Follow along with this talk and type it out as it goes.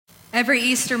Every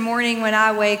Easter morning when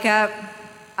I wake up,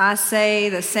 I say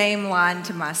the same line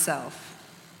to myself.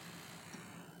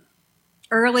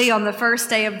 Early on the first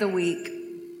day of the week,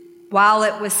 while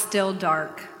it was still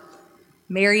dark,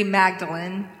 Mary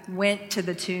Magdalene went to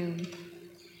the tomb.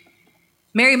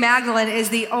 Mary Magdalene is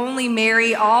the only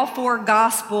Mary all four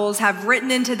Gospels have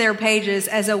written into their pages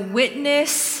as a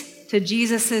witness to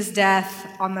Jesus' death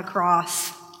on the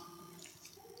cross.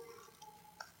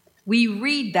 We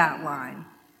read that line,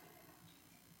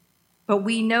 but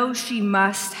we know she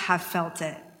must have felt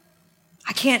it.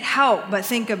 I can't help but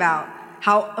think about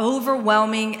how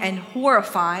overwhelming and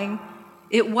horrifying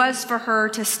it was for her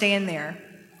to stand there.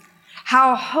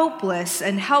 How hopeless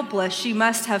and helpless she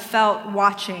must have felt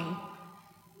watching.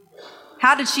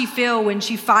 How did she feel when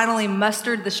she finally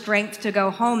mustered the strength to go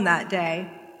home that day?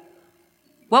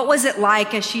 What was it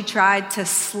like as she tried to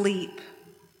sleep?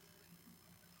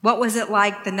 What was it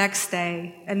like the next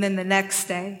day and then the next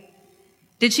day?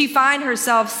 Did she find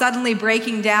herself suddenly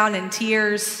breaking down in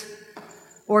tears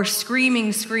or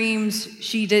screaming screams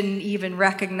she didn't even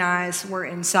recognize were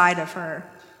inside of her?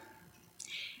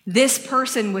 This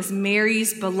person was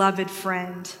Mary's beloved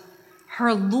friend,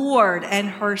 her Lord and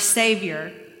her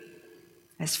Savior.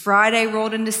 As Friday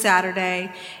rolled into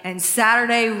Saturday and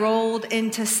Saturday rolled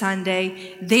into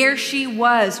Sunday, there she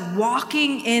was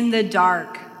walking in the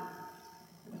dark.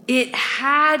 It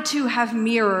had to have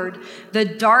mirrored the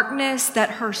darkness that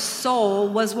her soul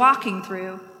was walking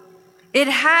through. It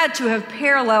had to have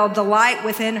paralleled the light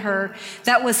within her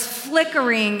that was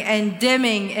flickering and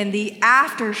dimming in the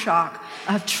aftershock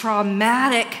of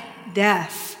traumatic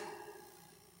death.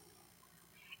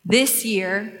 This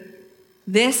year,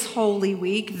 this Holy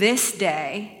Week, this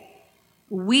day,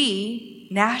 we,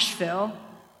 Nashville,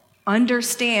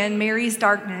 understand Mary's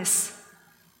darkness.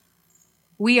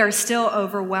 We are still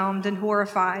overwhelmed and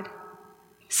horrified.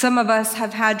 Some of us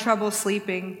have had trouble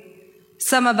sleeping.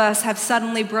 Some of us have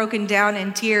suddenly broken down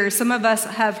in tears. Some of us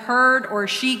have heard or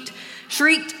shrieked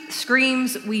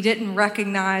screams we didn't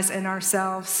recognize in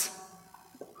ourselves.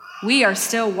 We are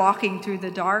still walking through the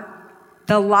dark,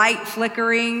 the light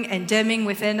flickering and dimming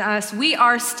within us. We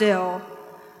are still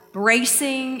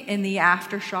bracing in the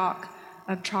aftershock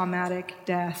of traumatic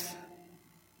death.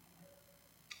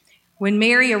 When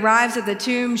Mary arrives at the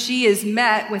tomb, she is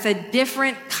met with a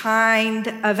different kind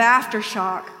of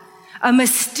aftershock, a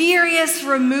mysterious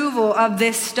removal of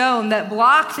this stone that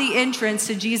blocked the entrance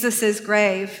to Jesus'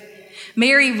 grave.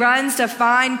 Mary runs to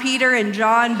find Peter and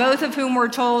John, both of whom we're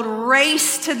told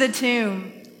race to the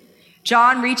tomb.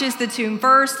 John reaches the tomb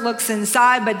first, looks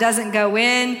inside, but doesn't go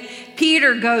in.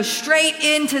 Peter goes straight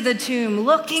into the tomb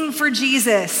looking for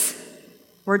Jesus.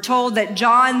 We're told that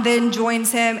John then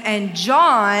joins him, and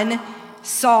John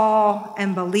saw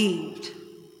and believed.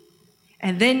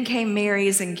 And then came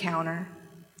Mary's encounter.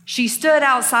 She stood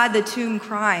outside the tomb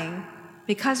crying,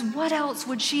 because what else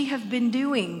would she have been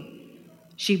doing?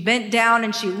 She bent down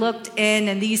and she looked in,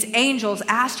 and these angels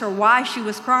asked her why she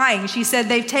was crying. She said,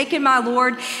 "They've taken my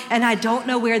Lord, and I don't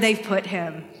know where they've put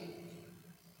him."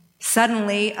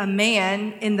 Suddenly, a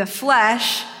man in the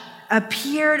flesh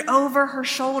appeared over her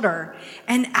shoulder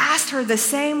and asked her the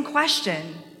same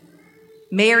question.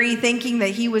 Mary, thinking that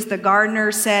he was the gardener,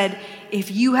 said,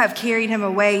 "If you have carried him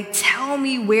away, tell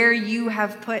me where you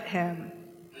have put him."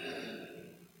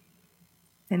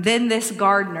 And then this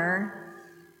gardener,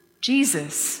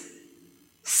 Jesus,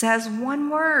 says one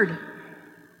word: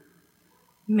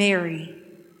 Mary.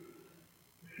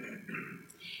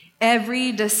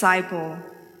 Every disciple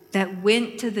that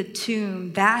went to the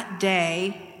tomb that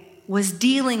day was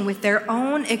dealing with their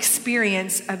own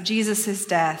experience of Jesus'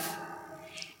 death.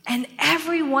 And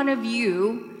every one of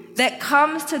you that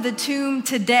comes to the tomb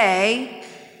today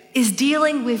is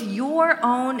dealing with your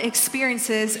own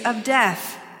experiences of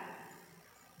death.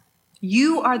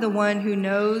 You are the one who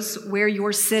knows where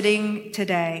you're sitting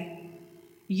today.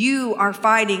 You are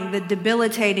fighting the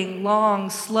debilitating, long,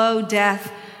 slow death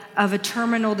of a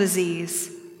terminal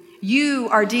disease. You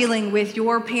are dealing with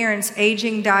your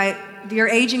aging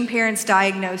parents'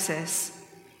 diagnosis.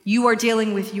 You are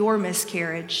dealing with your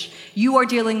miscarriage. You are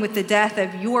dealing with the death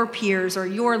of your peers or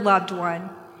your loved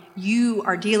one. You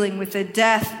are dealing with the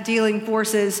death-dealing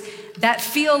forces that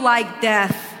feel like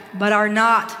death but are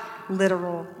not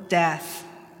literal death.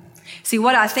 See,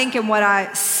 what I think and what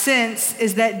I sense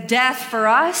is that death for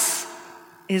us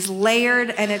is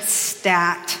layered and it's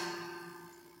stacked.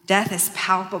 Death is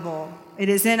palpable. It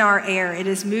is in our air. It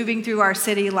is moving through our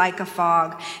city like a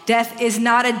fog. Death is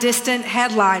not a distant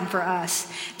headline for us.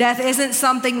 Death isn't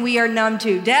something we are numb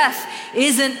to. Death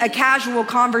isn't a casual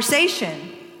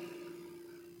conversation.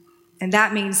 And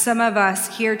that means some of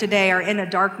us here today are in a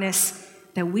darkness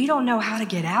that we don't know how to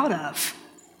get out of.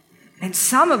 And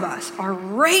some of us are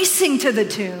racing to the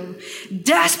tomb,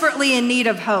 desperately in need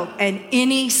of hope and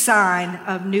any sign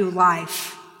of new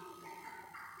life.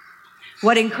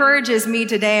 What encourages me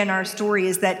today in our story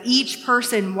is that each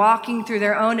person walking through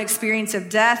their own experience of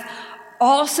death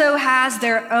also has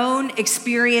their own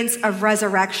experience of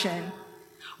resurrection.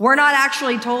 We're not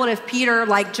actually told if Peter,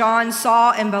 like John,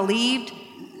 saw and believed,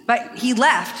 but he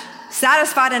left,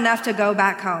 satisfied enough to go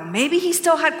back home. Maybe he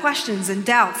still had questions and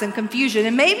doubts and confusion,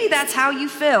 and maybe that's how you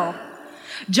feel.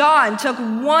 John took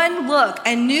one look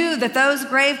and knew that those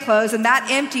grave clothes and that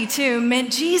empty tomb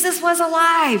meant Jesus was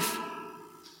alive.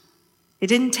 It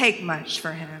didn't take much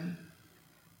for him.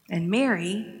 And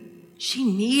Mary, she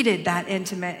needed that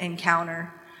intimate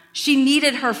encounter. She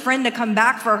needed her friend to come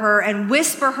back for her and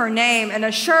whisper her name and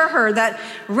assure her that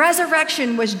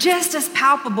resurrection was just as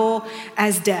palpable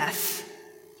as death.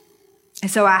 And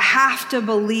so I have to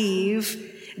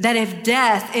believe that if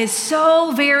death is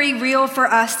so very real for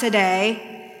us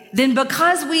today, then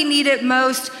because we need it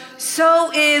most,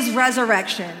 so is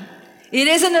resurrection. It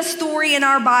isn't a story in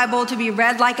our Bible to be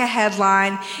read like a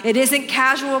headline. It isn't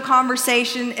casual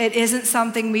conversation. It isn't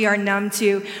something we are numb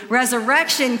to.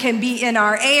 Resurrection can be in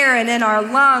our air and in our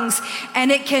lungs,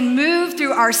 and it can move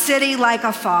through our city like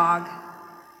a fog.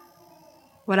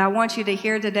 What I want you to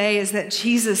hear today is that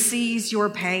Jesus sees your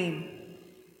pain.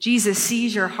 Jesus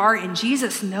sees your heart, and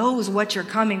Jesus knows what you're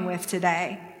coming with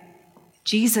today.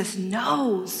 Jesus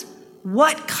knows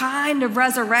what kind of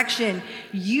resurrection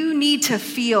you need to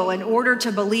feel in order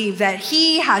to believe that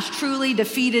he has truly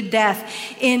defeated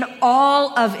death in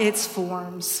all of its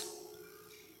forms.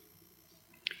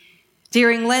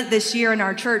 During Lent this year in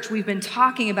our church, we've been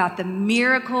talking about the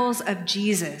miracles of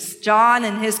Jesus. John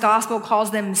in his gospel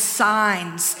calls them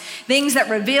signs, things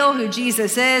that reveal who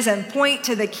Jesus is and point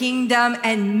to the kingdom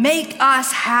and make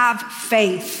us have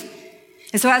faith.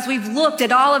 And so as we've looked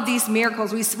at all of these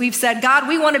miracles, we've said, God,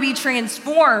 we want to be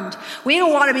transformed. We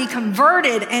want to be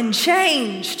converted and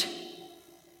changed.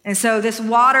 And so this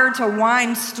water to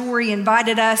wine story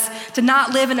invited us to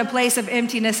not live in a place of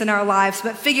emptiness in our lives,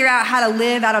 but figure out how to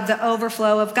live out of the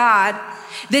overflow of God.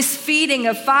 This feeding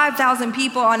of 5,000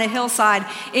 people on a hillside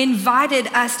invited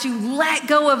us to let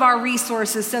go of our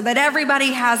resources so that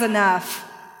everybody has enough.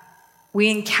 We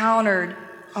encountered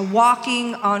a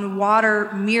walking on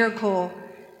water miracle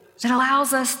that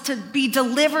allows us to be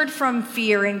delivered from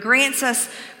fear and grants us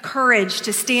courage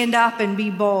to stand up and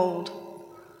be bold.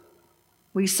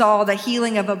 We saw the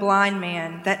healing of a blind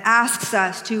man that asks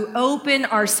us to open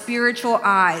our spiritual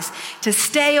eyes, to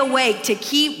stay awake, to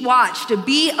keep watch, to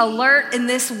be alert in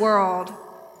this world.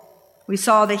 We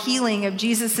saw the healing of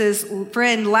Jesus'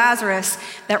 friend Lazarus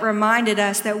that reminded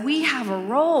us that we have a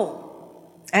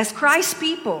role as Christ's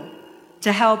people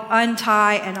to help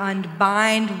untie and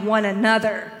unbind one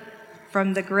another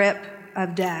from the grip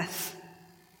of death.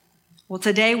 Well,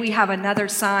 today we have another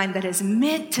sign that is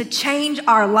meant to change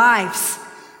our lives.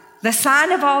 The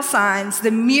sign of all signs,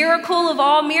 the miracle of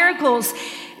all miracles.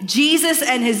 Jesus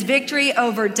and his victory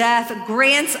over death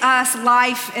grants us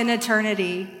life in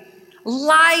eternity.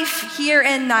 Life here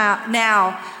and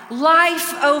now.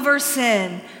 Life over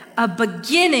sin. A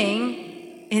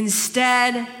beginning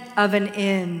instead of an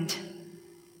end.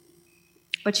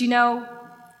 But you know,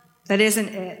 that isn't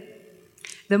it.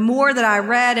 The more that I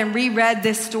read and reread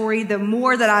this story, the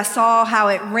more that I saw how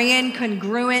it ran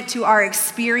congruent to our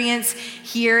experience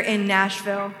here in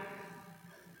Nashville.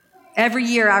 Every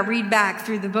year I read back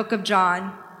through the book of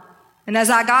John, and as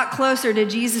I got closer to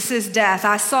Jesus' death,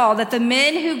 I saw that the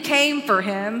men who came for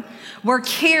him were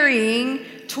carrying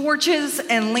torches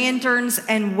and lanterns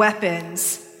and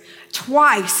weapons.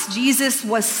 Twice Jesus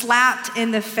was slapped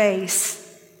in the face.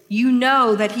 You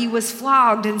know that he was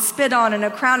flogged and spit on, and a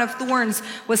crown of thorns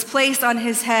was placed on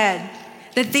his head.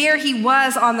 That there he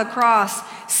was on the cross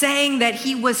saying that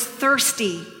he was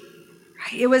thirsty.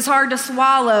 It was hard to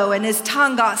swallow, and his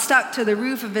tongue got stuck to the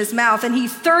roof of his mouth, and he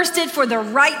thirsted for the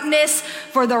rightness,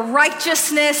 for the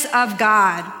righteousness of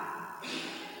God.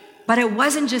 But it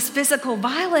wasn't just physical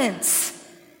violence.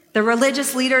 The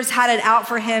religious leaders had it out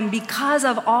for him because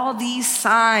of all these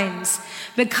signs,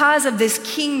 because of this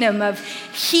kingdom of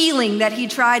healing that he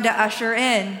tried to usher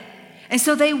in. And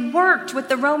so they worked with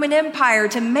the Roman Empire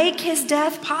to make his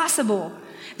death possible.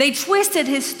 They twisted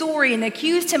his story and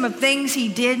accused him of things he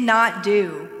did not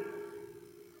do.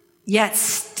 Yet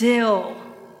still,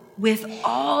 with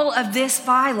all of this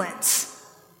violence,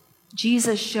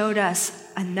 Jesus showed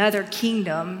us another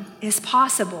kingdom is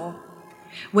possible.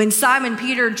 When Simon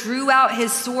Peter drew out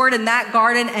his sword in that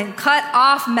garden and cut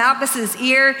off Malchus's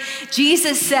ear,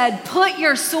 Jesus said, "Put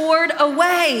your sword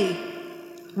away,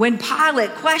 When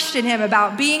Pilate questioned him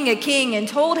about being a king and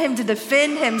told him to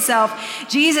defend himself,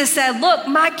 Jesus said, "Look,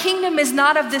 my kingdom is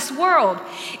not of this world.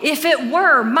 If it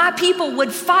were, my people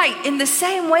would fight in the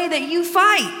same way that you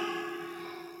fight."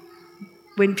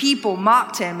 When people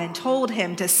mocked him and told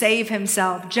him to save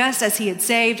himself, just as he had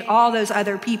saved all those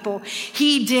other people,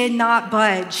 he did not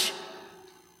budge.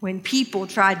 When people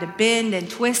tried to bend and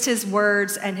twist his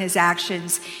words and his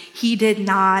actions, he did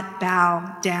not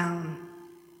bow down.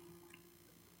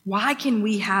 Why can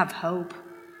we have hope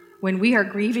when we are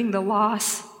grieving the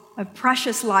loss of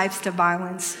precious lives to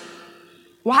violence?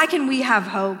 Why can we have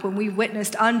hope when we've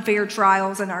witnessed unfair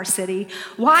trials in our city?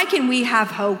 Why can we have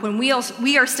hope when we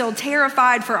are still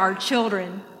terrified for our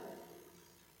children?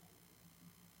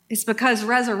 It's because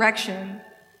resurrection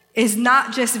is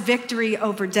not just victory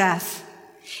over death.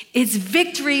 It's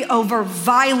victory over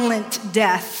violent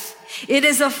death. It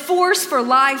is a force for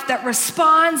life that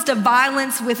responds to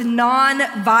violence with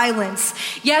non-violence.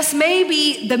 Yes,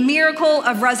 maybe the miracle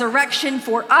of resurrection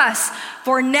for us,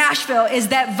 for Nashville, is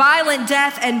that violent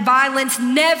death and violence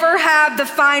never have the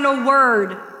final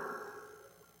word.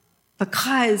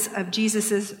 Because of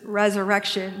Jesus'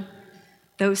 resurrection,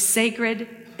 those sacred,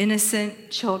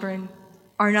 innocent children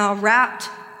are now wrapped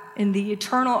in the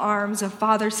eternal arms of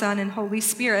Father, Son, and Holy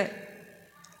Spirit.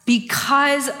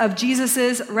 Because of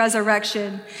Jesus'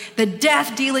 resurrection, the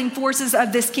death-dealing forces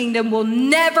of this kingdom will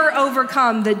never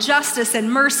overcome the justice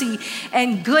and mercy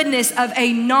and goodness of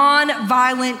a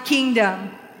non-violent kingdom.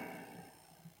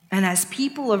 And as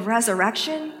people of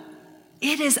resurrection,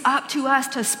 it is up to us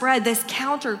to spread this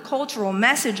countercultural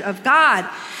message of God.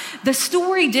 The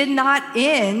story did not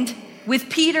end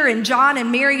with Peter and John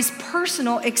and Mary's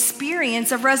personal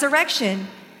experience of resurrection.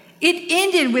 It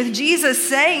ended with Jesus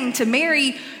saying to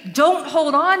Mary, "Don't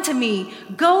hold on to me.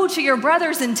 Go to your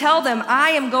brothers and tell them I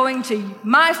am going to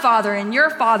my Father and your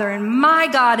Father and my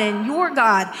God and your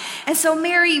God." And so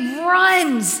Mary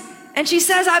runs and she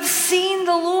says, "I've seen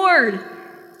the Lord."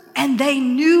 And they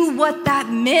knew what that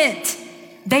meant.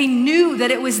 They knew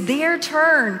that it was their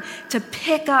turn to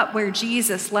pick up where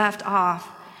Jesus left off,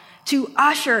 to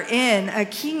usher in a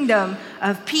kingdom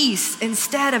of peace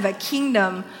instead of a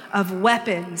kingdom of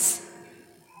weapons.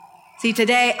 See,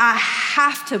 today I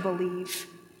have to believe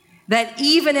that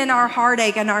even in our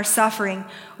heartache and our suffering,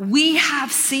 we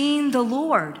have seen the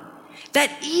Lord.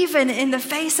 That even in the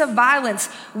face of violence,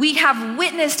 we have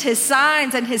witnessed his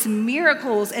signs and his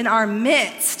miracles in our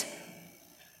midst.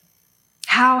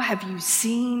 How have you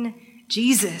seen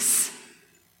Jesus?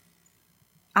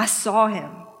 I saw him.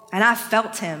 And I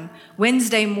felt him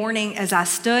Wednesday morning as I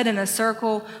stood in a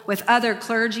circle with other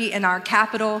clergy in our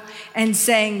capital and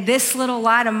saying, "This little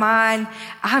light of mine,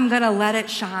 I'm going to let it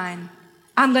shine.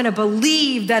 I'm going to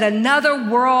believe that another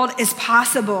world is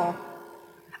possible."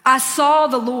 I saw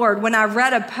the Lord when I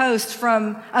read a post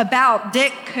about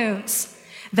Dick Koontz,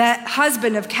 the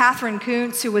husband of Catherine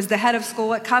Koontz, who was the head of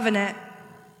school at Covenant.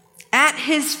 At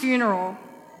his funeral,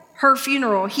 her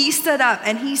funeral, he stood up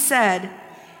and he said,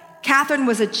 "Catherine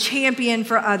was a champion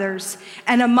for others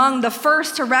and among the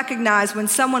first to recognize when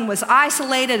someone was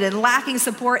isolated and lacking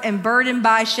support and burdened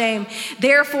by shame.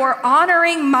 Therefore,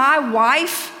 honoring my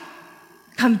wife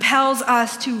compels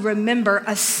us to remember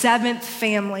a seventh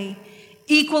family,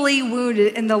 equally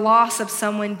wounded in the loss of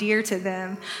someone dear to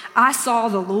them." I saw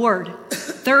the Lord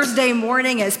Thursday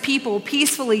morning as people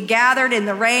peacefully gathered in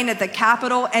the rain at the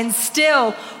Capitol, and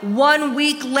still 1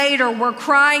 week later we're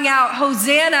crying out,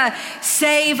 "Hosanna,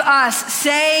 save us,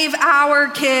 save our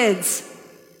kids."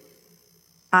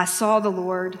 I saw the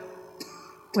Lord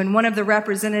when one of the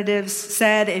representatives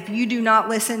said, "If you do not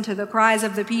listen to the cries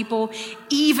of the people,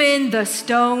 even the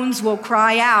stones will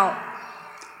cry out."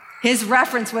 His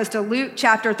reference was to Luke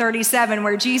chapter 37,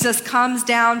 where Jesus comes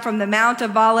down from the Mount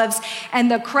of Olives,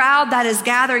 and the crowd that is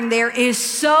gathering there is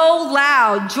so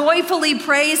loud, joyfully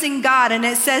praising God. And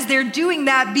it says they're doing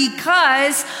that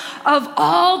because of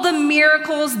all the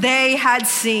miracles they had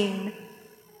seen.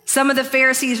 Some of the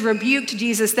Pharisees rebuked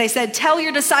Jesus. They said, "Tell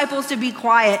your disciples to be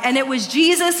quiet." And it was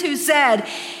Jesus who said,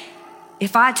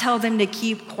 "If I tell them to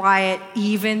keep quiet,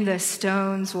 even the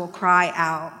stones will cry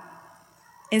out."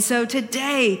 And so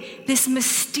today, this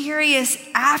mysterious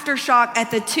aftershock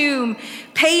at the tomb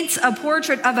paints a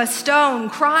portrait of a stone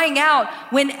crying out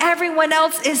when everyone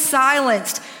else is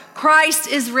silenced. Christ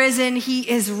is risen. He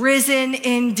is risen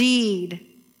indeed.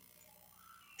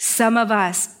 Some of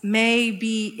us may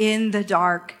be in the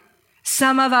dark.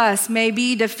 Some of us may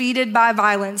be defeated by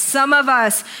violence. Some of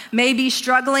us may be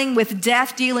struggling with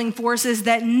death-dealing forces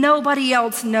that nobody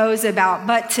else knows about.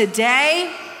 But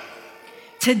today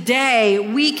today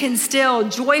we can still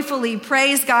joyfully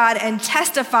praise God and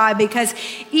testify, because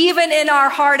even in our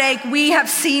heartache, we have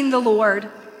seen the Lord.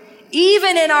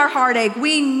 Even in our heartache,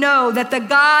 we know that the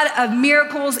God of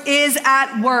miracles is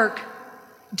at work.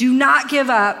 Do not give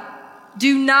up.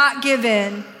 Do not give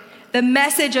in. The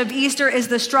message of Easter is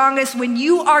the strongest when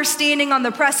you are standing on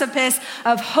the precipice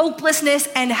of hopelessness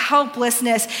and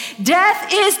helplessness. Death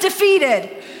is defeated.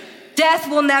 Death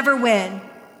will never win.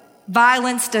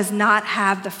 Violence does not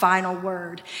have the final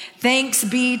word. Thanks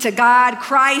be to God.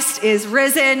 Christ is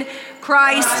risen.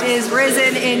 Christ is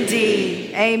risen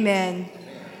indeed. Amen.